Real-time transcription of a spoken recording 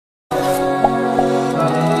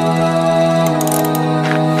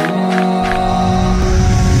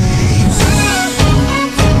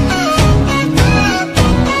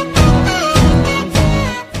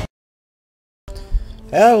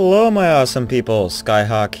Hello my awesome people,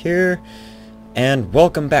 Skyhawk here, and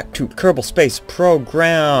welcome back to Kerbal Space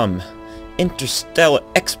Program Interstellar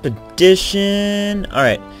Expedition.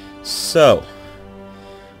 Alright, so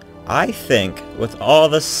I think with all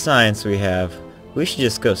the science we have, we should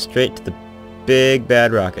just go straight to the big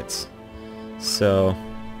bad rockets. So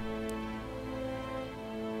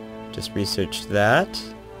just research that.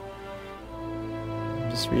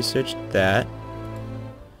 Just research that.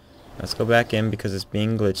 Let's go back in because it's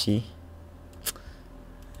being glitchy.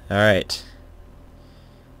 Alright.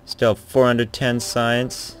 Still 410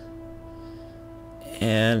 science.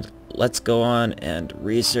 And let's go on and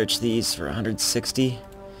research these for 160.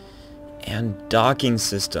 And docking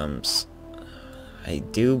systems. I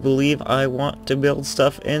do believe I want to build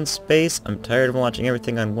stuff in space. I'm tired of launching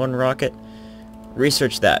everything on one rocket.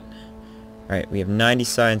 Research that. Alright, we have 90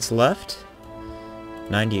 science left.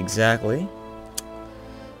 90 exactly.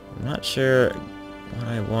 I'm not sure what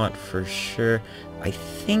I want for sure. I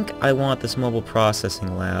think I want this mobile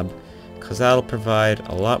processing lab because that'll provide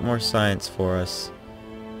a lot more science for us.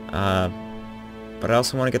 But I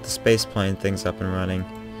also want to get the space plane things up and running.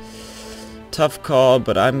 Tough call,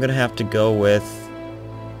 but I'm gonna have to go with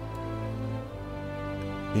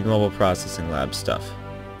the mobile processing lab stuff.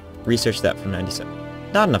 Research that for 97.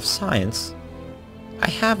 Not enough science. I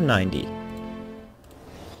have 90.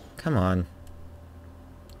 Come on.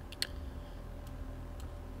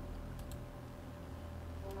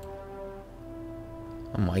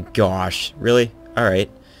 Oh my gosh, really?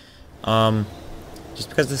 Alright. Just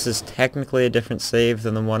because this is technically a different save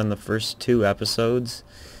than the one in the first two episodes,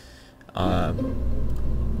 I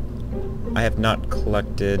have not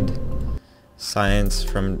collected science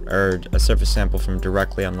from, or a surface sample from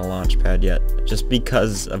directly on the launch pad yet, just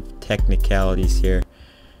because of technicalities here.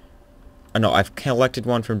 No, I've collected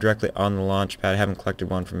one from directly on the launch pad, I haven't collected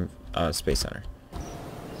one from Space Center.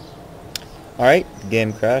 Alright, the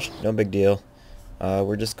game crashed, no big deal.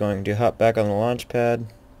 We're just going to hop back on the launch pad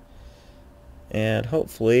and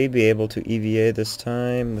hopefully be able to EVA this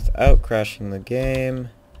time without crashing the game.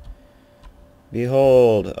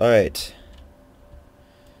 Behold, alright.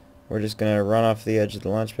 We're just gonna run off the edge of the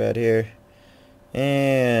launch pad here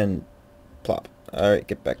and plop. Alright,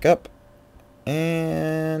 get back up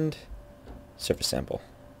and surface sample.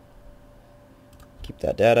 Keep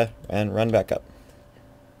that data and run back up.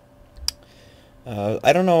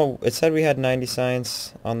 I don't know, it said we had 90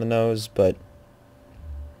 science on the nose, but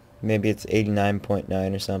maybe it's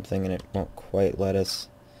 89.9 or something and it won't quite let us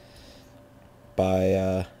by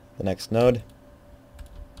the next node.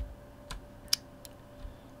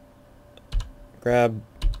 Grab,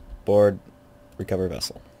 board, recover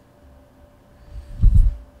vessel.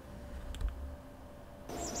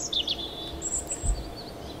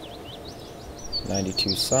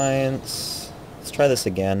 .92 science. Let's try this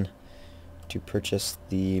again. To purchase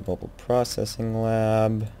the mobile processing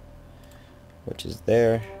lab, which is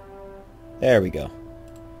there. There we go.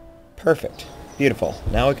 Perfect. Beautiful.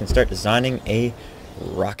 Now we can start designing a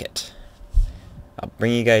rocket. I'll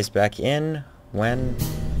bring you guys back in when...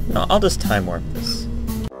 No, I'll just time warp this.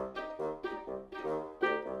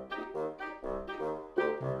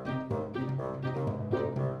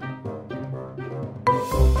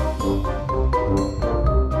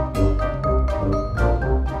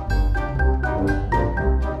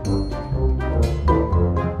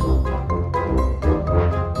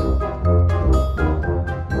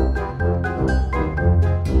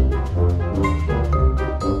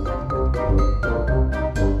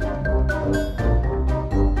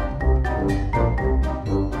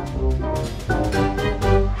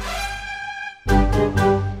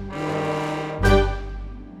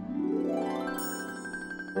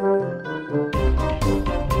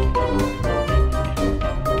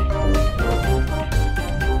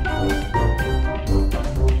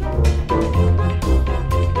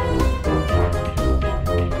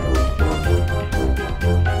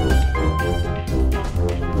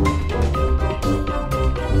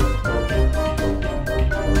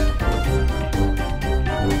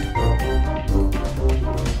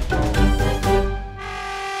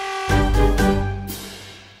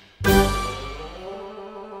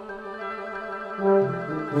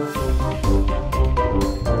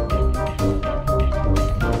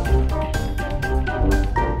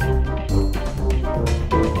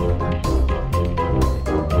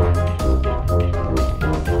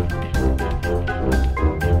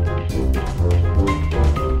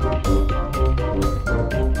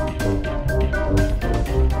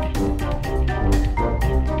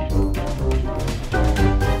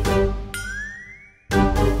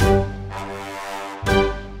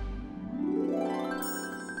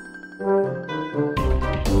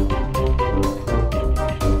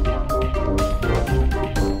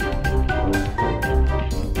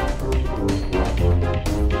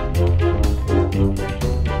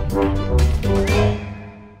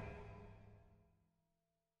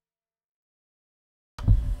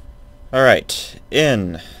 Alright,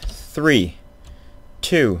 in 3,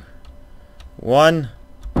 2, 1,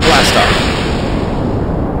 blast off!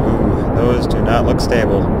 Ooh, those do not look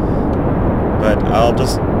stable. But I'll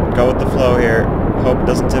just go with the flow here. Hope it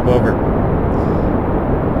doesn't tip over.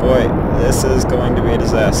 Boy, this is going to be a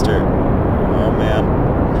disaster. Oh man.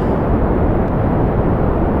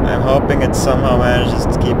 I'm hoping it somehow manages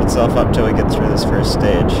to keep itself up till we get through this first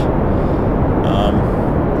stage.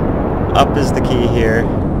 Up is the key here.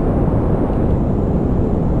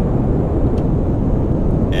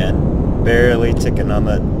 And barely ticking on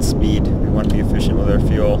that speed. We want to be efficient with our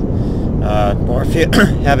fuel.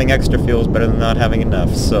 Having extra fuel is better than not having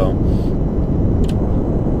enough, so...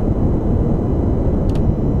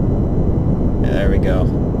 There we go.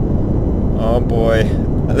 Oh boy.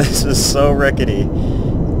 This is so rickety.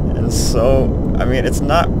 And so... I mean, it's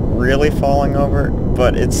not really falling over,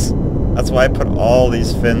 but it's... That's why I put all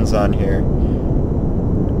these fins on here.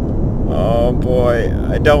 Oh boy,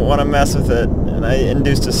 I don't want to mess with it, and I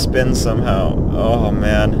induced a spin somehow. Oh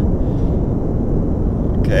man.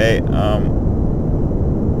 Okay,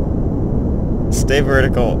 stay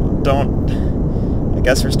vertical. Don't... I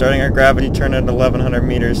guess we're starting our gravity turn at 1100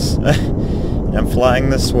 meters. I'm flying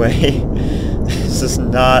this way. This is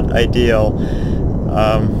not ideal.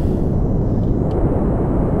 I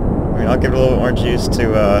mean, I'll give it a little bit more juice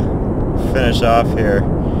to, finish off here,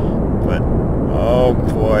 but oh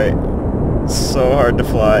boy, it's so hard to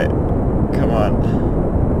fly. Come on.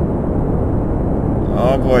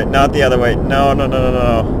 Oh boy, not the other way. No, no, no, no,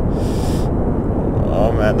 no.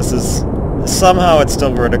 Oh man, this is... Somehow it's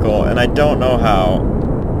still vertical, and I don't know how.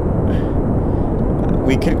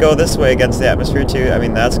 We could go this way against the atmosphere too. I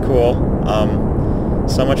mean, that's cool.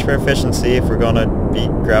 So much for efficiency if we're going to be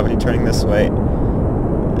gravity turning this way.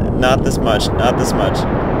 Not this much, not this much.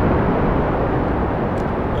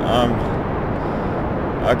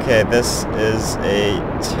 Okay, this is a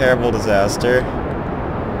terrible disaster.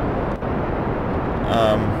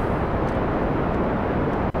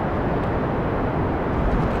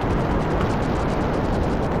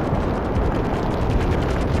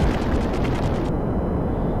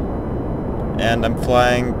 And I'm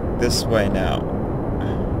flying this way now.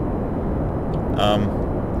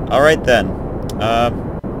 Alright then.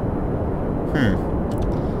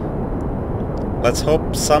 Let's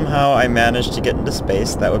hope somehow I manage to get into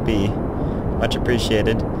space. That would be much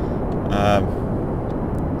appreciated.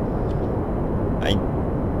 I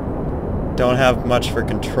don't have much for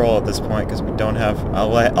control at this point because we don't have...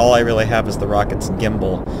 All I really have is the rocket's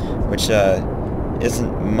gimbal, which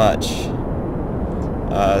isn't much.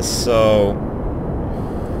 So...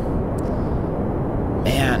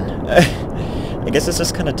 Man, I guess it's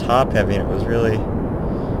just kind of top-heavy, and it was really...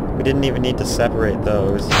 We didn't even need to separate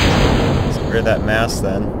those. Let's get rid of that mass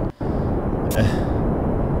then.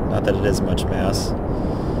 Not that it is much mass.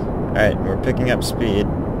 Alright, we're picking up speed.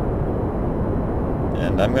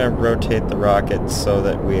 And I'm going to rotate the rocket so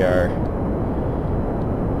that we are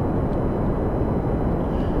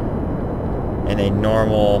in a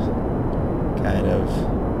normal kind of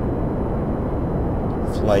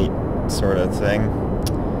flight sort of thing.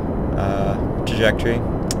 Trajectory.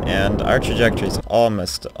 And our trajectory is all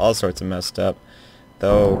sorts of messed up,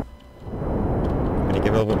 though I'm going to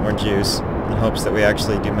give it a little bit more juice in hopes that we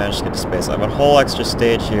actually do manage to get to space. I have a whole extra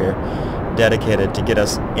stage here dedicated to get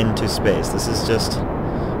us into space. This is just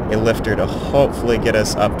a lifter to hopefully get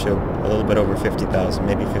us up to a little bit over 50,000,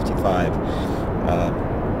 maybe 55.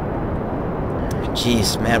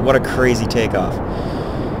 Jeez, man, what a crazy takeoff.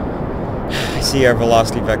 I see our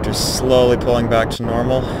velocity vector slowly pulling back to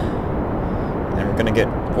normal. And we're going to get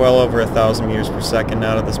well over 1,000 meters per second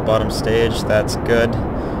out of this bottom stage. That's good.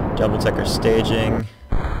 Double check our staging.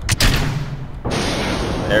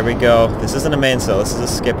 There we go. This isn't a mainsail, this is a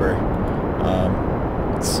skipper.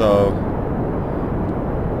 So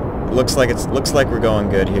looks like we're going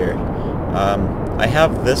good here. I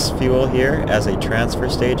have this fuel here as a transfer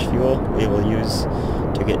stage fuel we will use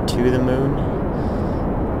to get to the moon.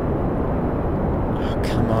 Oh,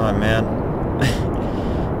 come on, man.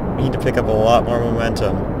 We need to pick up a lot more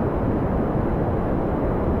momentum.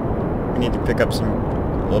 We need to pick up a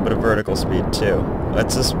little bit of vertical speed too.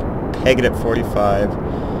 Let's just peg it at 45.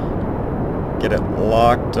 Get it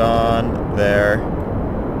locked on there.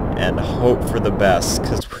 And hope for the best,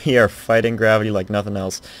 because we are fighting gravity like nothing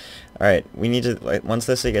else. Alright, we need to, once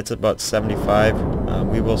this thing gets about 75,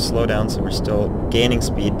 we will slow down so we're still gaining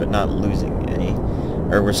speed but not losing any.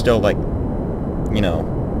 Or we're still, like, you know,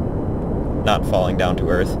 not falling down to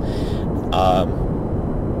earth.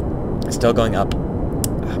 Still going up.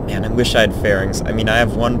 Oh, man, I wish I had fairings. I mean, I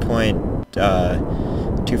have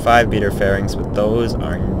 1.2 two 5-meter fairings, but those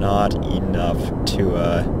are not enough to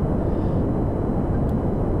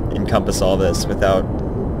encompass all this without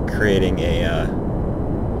creating a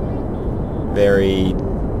very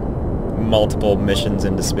multiple missions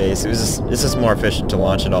into space. It's just more efficient to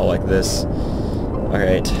launch it all like this.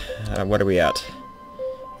 Alright, what are we at?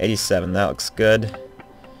 87, that looks good.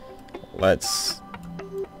 Let's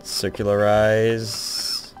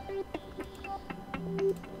circularize.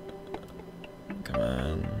 Come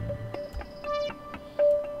on.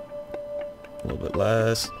 A little bit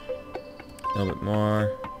less. A little bit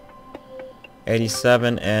more.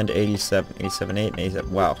 87 and 87. 87.8 and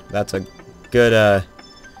 87. Wow, that's a good,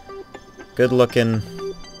 good looking...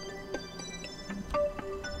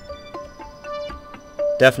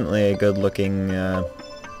 Definitely a good looking,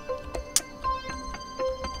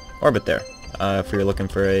 orbit there. If you're looking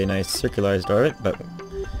for a nice circularized orbit, but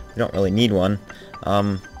we don't really need one.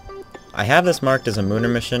 I have this marked as a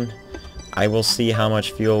mooner mission. I will see how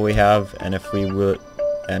much fuel we have and if we would,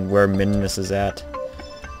 and where Minmus is at.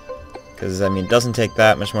 Because, I mean, it doesn't take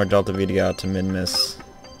that much more Delta V to get out to Minmus.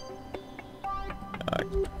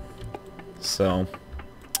 So,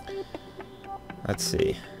 let's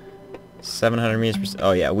see. 700 meters per...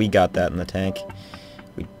 Oh yeah, we got that in the tank.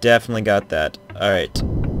 We definitely got that. Alright.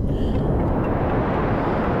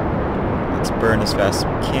 Let's burn as fast as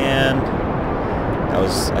we can.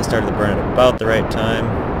 I started to burn at about the right time.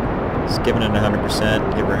 Just giving it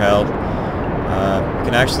 100%, give her hell. We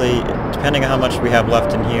can actually, depending on how much we have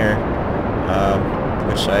left in here,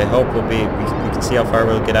 which I hope will be, we can see how far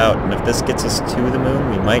we'll get out, and if this gets us to the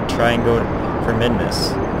moon, we might try and go for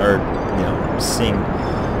Minmus, or, you know, seeing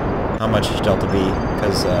how much Delta V,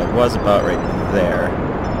 because it was about right there.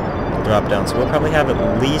 It'll drop down, so we'll probably have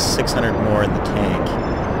at least 600 more in the tank.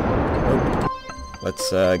 Oop.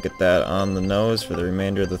 Let's get that on the nose for the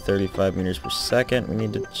remainder of the 35 meters per second. We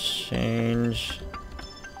need to change.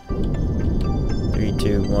 3,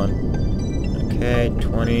 2, 1. Okay,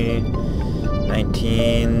 20,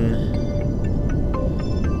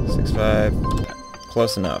 19, 65.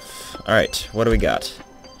 Close enough. Alright, what do we got?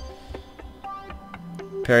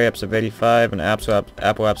 Peri-Eps of 85 and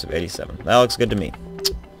Apo-Eps of 87. That looks good to me.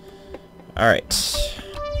 Alright.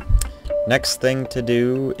 Next thing to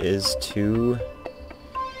do is to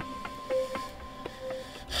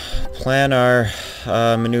plan our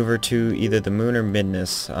maneuver to either the moon or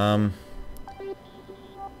Minmus.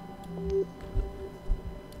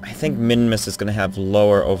 I think Minmus is going to have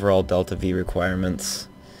lower overall Delta V requirements.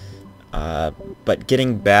 But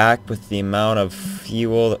getting back with the amount of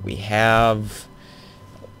fuel that we have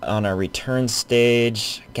on our return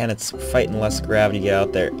stage, again, it's fighting less gravity to get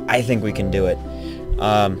out there. I think we can do it.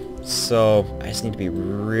 So I just need to be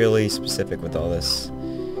really specific with all this.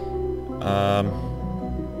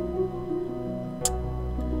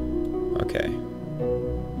 Okay.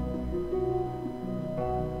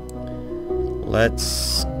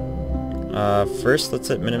 Let's first let's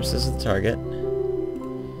set Minmus as the target,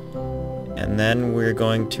 and then we're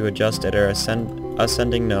going to adjust at our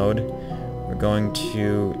ascending node. We're going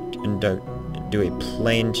to do a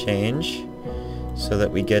plane change so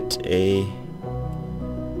that we get a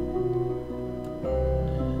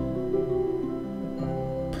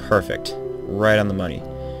perfect, right on the money.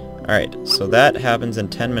 Alright, so that happens in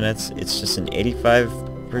 10 minutes. It's just an 85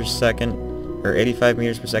 per second, or 85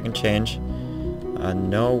 meters per second change.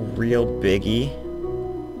 No real biggie.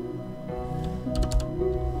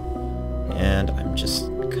 And I'm just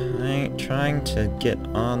trying to get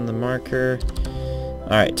on the marker.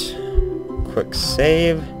 Alright, quick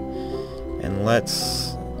save. And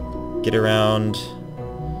let's get around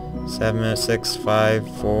 7 minutes, 6, 5,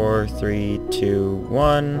 4, 3, 2,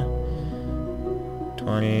 1.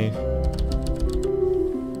 20.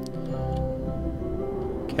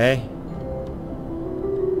 Okay.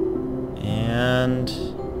 And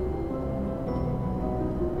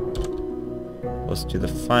let's do the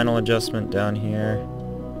final adjustment down here.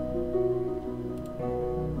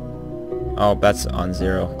 Oh, that's on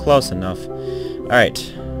 0. Close enough.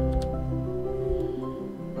 Alright.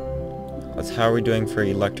 How are we doing for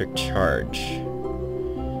electric charge?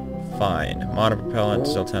 Fine. Monopropellant,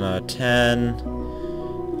 still 10 out of 10.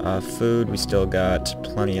 Food, we still got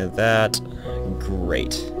plenty of that.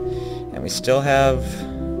 Great. And we still have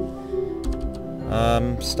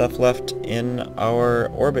stuff left in our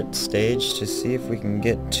orbit stage to see if we can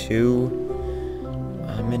get to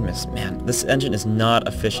Minmus. Man, this engine is not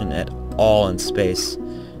efficient at all in space.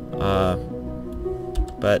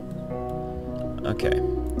 But okay.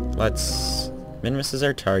 Minmus is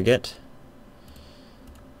our target.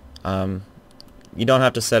 You don't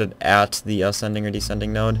have to set it at the ascending or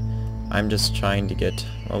descending node. I'm just trying to get...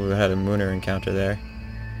 Well, we had a Mooner encounter there.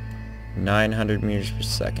 900 meters per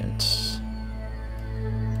second.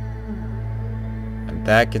 And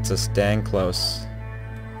that gets us dang close.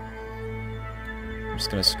 I'm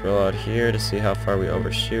just gonna scroll out here to see how far we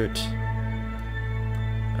overshoot.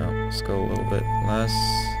 Oh, let's go a little bit less.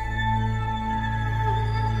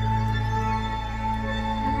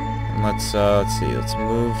 And let's see, let's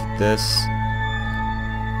move this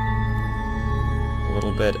a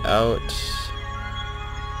little bit out.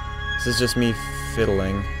 This is just me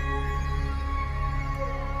fiddling.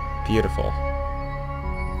 Beautiful.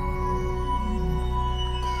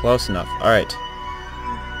 Close enough. Alright.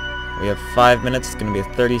 We have 5 minutes. It's going to be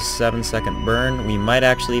a 37-second burn. We might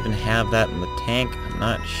actually even have that in the tank. I'm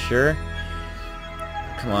not sure.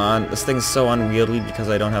 Come on. This thing's so unwieldy because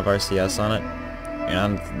I don't have RCS on it.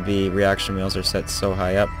 And the reaction wheels are set so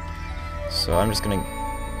high up. So I'm just going to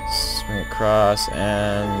swing across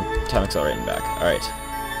and time accelerating back. Alright.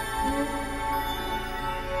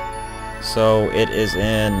 So it is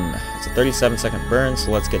in... It's a 37-second burn,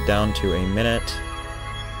 so let's get down to a minute.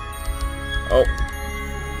 Oh.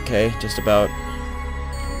 Okay, just about.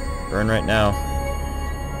 Burn right now.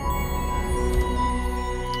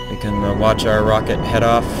 We can watch our rocket head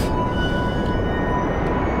off.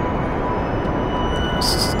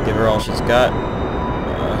 Let's give her all she's got.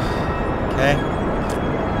 Okay.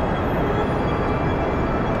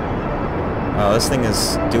 Wow, this thing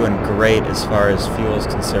is doing great as far as fuel is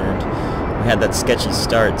concerned. We had that sketchy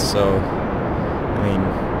start, so... I mean,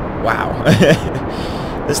 wow.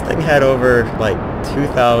 This thing had over, like,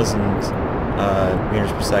 2,000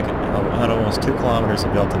 meters per second. It had almost 2 kilometers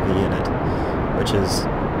of delta V in it, which is...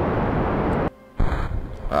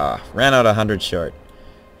 ran out 100 short.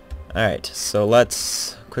 Alright, so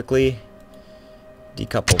let's quickly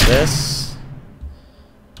decouple this.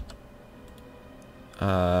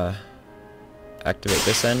 Activate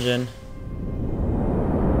this engine.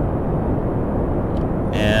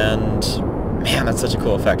 And... man, that's such a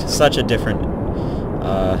cool effect. Such a different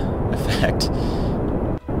effect.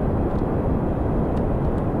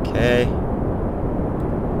 Okay.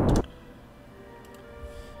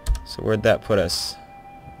 So where'd that put us?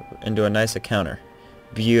 Into a nice encounter.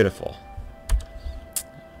 Beautiful.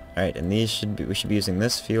 Alright, and these should be, we should be using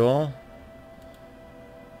this fuel.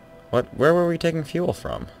 Where were we taking fuel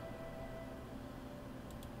from?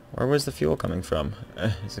 Where was the fuel coming from?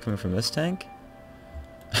 Is it coming from this tank?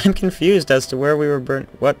 I'm confused as to where we were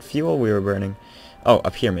what fuel we were burning. Oh,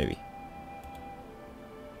 up here maybe.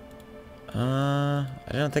 I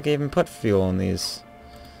don't think I even put fuel in these.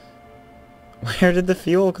 Where did the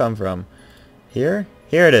fuel come from? Here?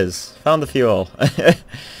 Here it is. Found the fuel.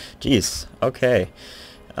 Jeez. Okay.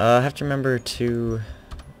 I have to remember to...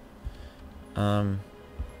 I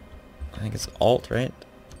think it's Alt, right?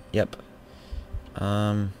 Yep.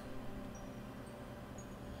 I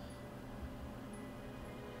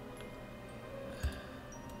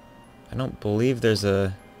don't believe there's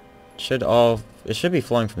a... It should be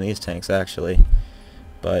flowing from these tanks, actually.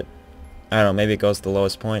 But, I don't know, maybe it goes to the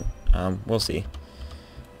lowest point. We'll see.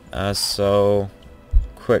 So,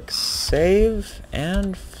 quick save,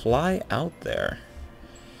 and fly out there.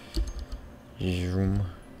 Zoom.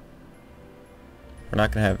 We're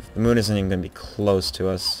not gonna have... The moon isn't even gonna be close to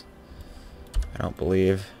us. I don't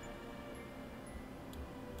believe.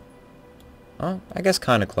 Oh, I guess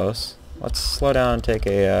kinda close. Let's slow down and take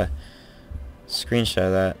a, screenshot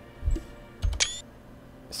of that.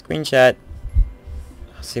 Screenshot.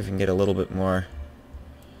 Let's see if we can get a little bit more.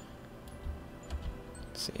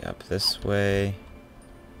 Let's see, up this way.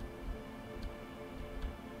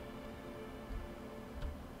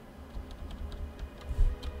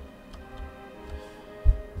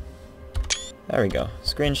 There we go.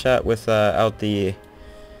 Screenshot without the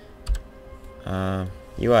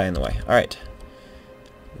UI in the way. Alright.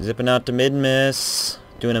 Zipping out to mid-miss.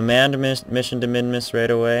 Doing a manned mission to mid-miss right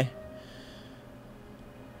away.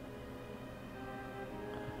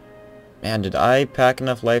 Man, did I pack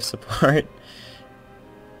enough life support?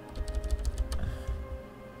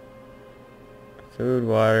 Food,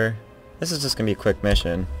 water. This is just gonna be a quick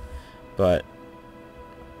mission. But...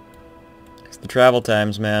 it's the travel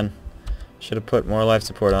times, man. Should have put more life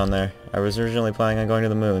support on there. I was originally planning on going to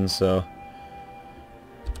the moon, so...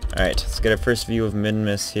 Alright, let's get our first view of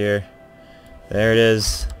mid-miss here. There it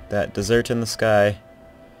is. That desert in the sky.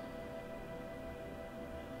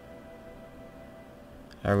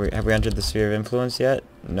 Have we entered the sphere of influence yet?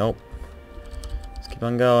 Nope. Let's keep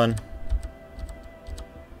on going.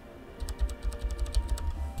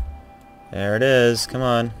 There it is. Come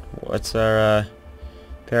on. What's our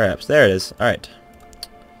pair apps? There it is. Alright.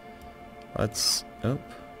 Let's... oop.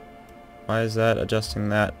 Why is that adjusting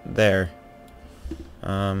that there?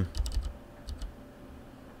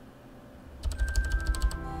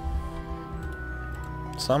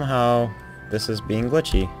 Somehow this is being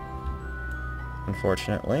glitchy,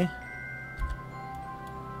 unfortunately.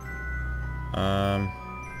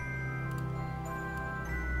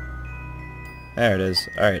 There it is.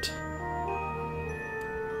 Alright.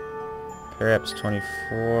 Perhaps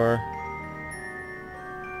 24.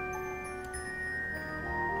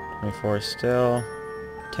 24 still.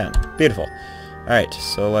 10. Beautiful. Alright,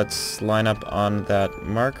 so let's line up on that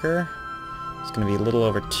marker. It's going to be a little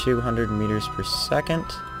over 200 meters per second.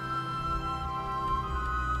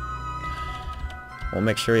 We'll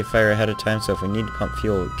make sure we fire ahead of time, so if we need to pump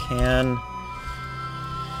fuel, we can.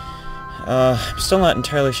 I'm still not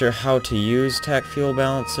entirely sure how to use TAC fuel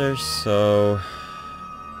balancer, so...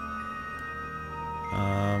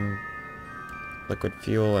 liquid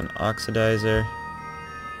fuel and oxidizer.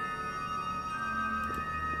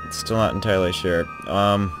 Still not entirely sure.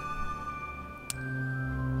 I'm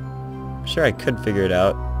sure I could figure it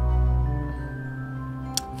out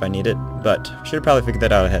if I need it, but should have probably figured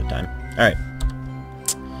that out ahead of time. Alright.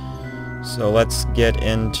 So let's get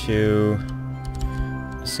into...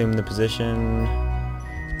 assume the position.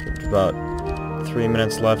 Get about 3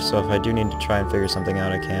 minutes left, so if I do need to try and figure something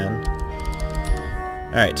out, I can.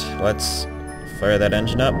 Alright, let's fire that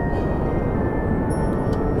engine up.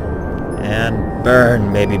 And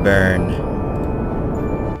burn, baby, burn.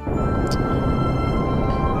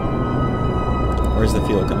 Where's the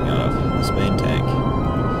fuel coming out of? This main tank.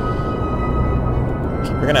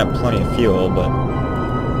 Okay, we're gonna have plenty of fuel, but...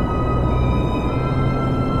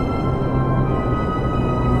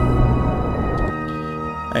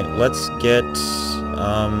 Alright, let's get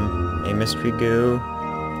a mystery goo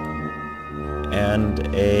and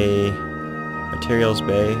a materials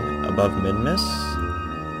bay above mid-miss.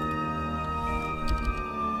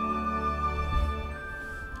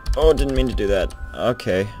 Oh, didn't mean to do that.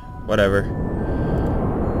 Okay, whatever.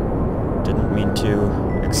 Didn't mean to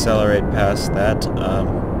accelerate past that.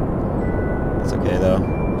 It's okay though.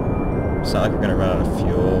 It's not like we're gonna run out of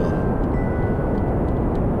fuel.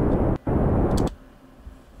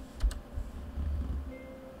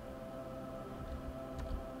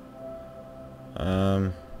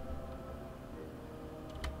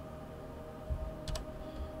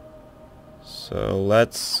 So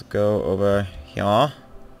let's go over here.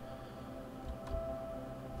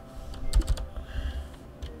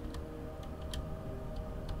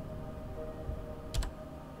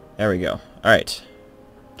 There we go. Alright.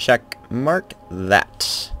 Check mark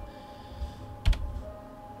that.